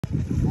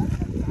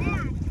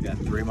We got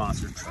 3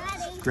 monster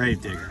trucks.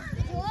 Gravedigger.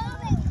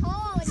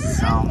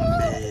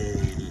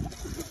 Zombie.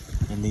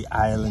 And the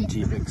Island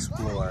Jeep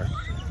Explorer.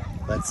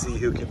 Let's see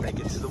who can make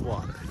it to the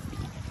water.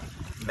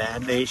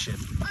 Mad Nation.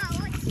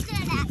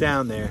 He's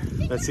down there.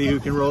 Let's see who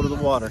can roll to the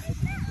water.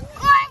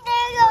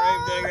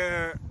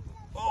 Gravedigger.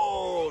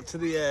 Oh, to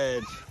the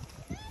edge.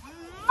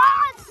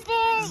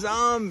 Monster.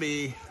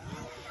 Zombie.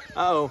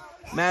 Uh-oh.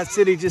 Mad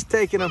City just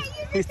taking him.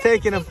 He's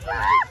taking him.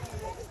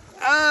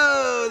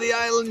 Oh, the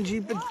Island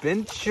Jeep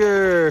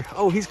Adventure.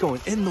 Oh, he's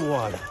going in the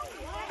water.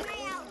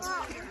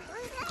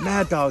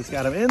 Mad Dog's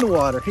got him in the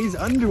water. He's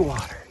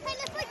underwater.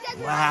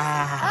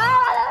 Wow.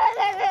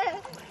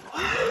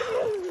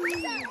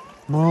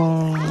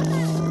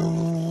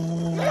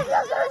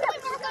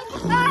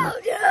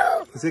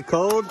 Is it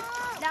cold?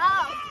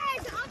 No.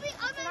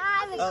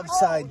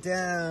 Upside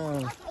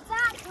down. It's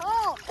not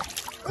cold.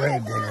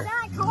 Gravedigger.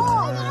 It's not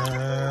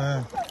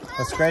cold.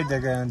 What's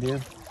Gravedigger gonna do?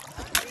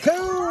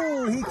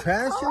 Cool! He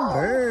crashed and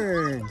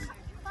burned.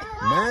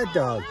 Mad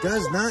Dog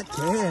does not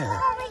care.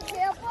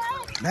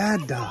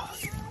 Mad Dog.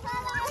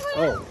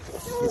 Oh,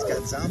 he's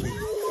got Zombie.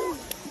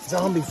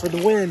 Zombie for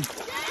the win.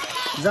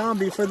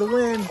 Zombie for the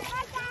win.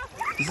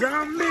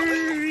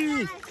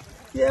 Zombie!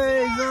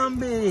 Yay,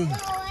 Zombie!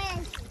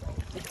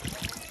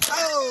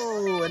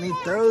 Oh, and he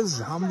throws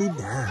Zombie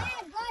down.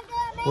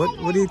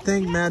 What do you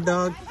think, Mad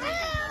Dog?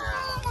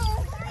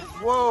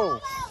 Whoa!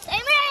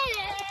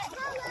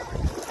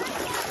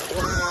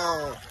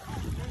 Wow!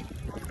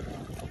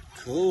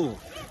 Cool.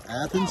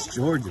 Athens,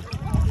 Georgia.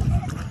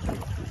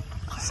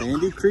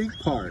 Sandy Creek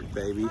Park,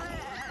 baby.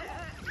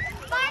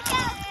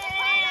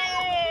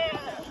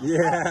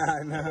 Yeah,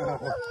 I know.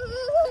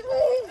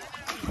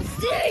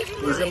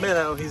 He's a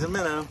minnow. He's a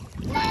minnow.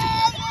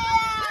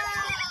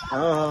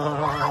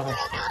 Oh.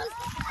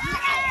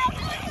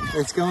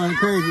 It's going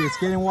crazy. It's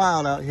getting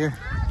wild out here.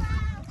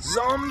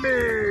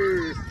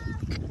 Zombie!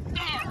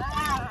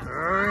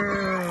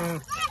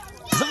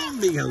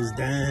 Zombie goes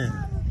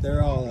down.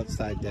 They're all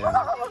upside down.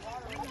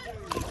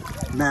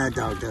 Mad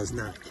Dog does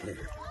not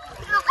care.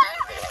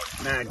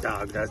 Mad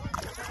Dog does.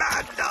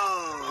 Mad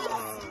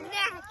Dog!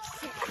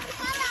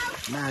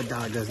 Mad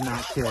Dog does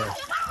not care.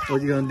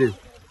 What you gonna do?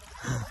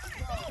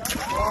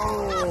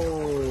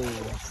 Oh!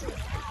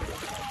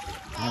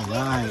 All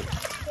right.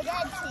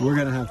 We're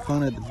gonna have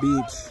fun at the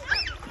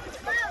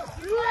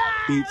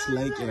beach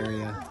lake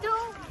area.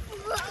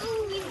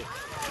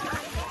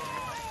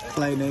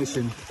 Clay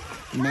Nation,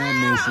 Mad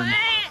Nation,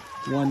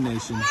 One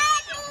Nation.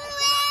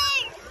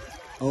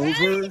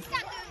 Over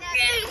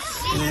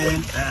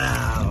and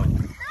out.